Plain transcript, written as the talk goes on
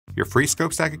Your free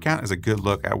ScopeStack account is a good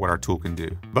look at what our tool can do,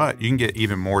 but you can get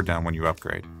even more done when you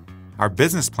upgrade. Our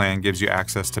business plan gives you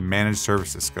access to managed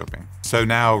services scoping. So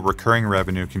now recurring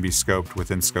revenue can be scoped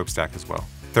within ScopeStack as well.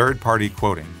 Third-party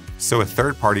quoting. So with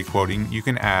third-party quoting, you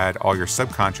can add all your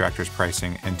subcontractors'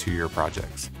 pricing into your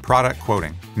projects. Product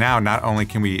quoting. Now, not only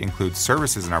can we include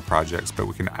services in our projects, but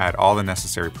we can add all the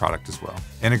necessary product as well.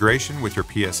 Integration with your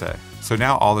PSA. So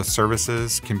now all the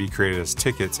services can be created as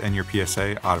tickets in your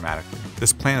PSA automatically.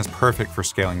 This plan is perfect for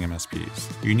scaling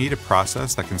MSPs. You need a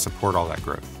process that can support all that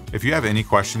growth. If you have any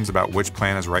questions about which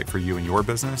plan is right for you and your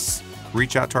business,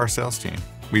 reach out to our sales team.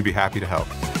 We'd be happy to help.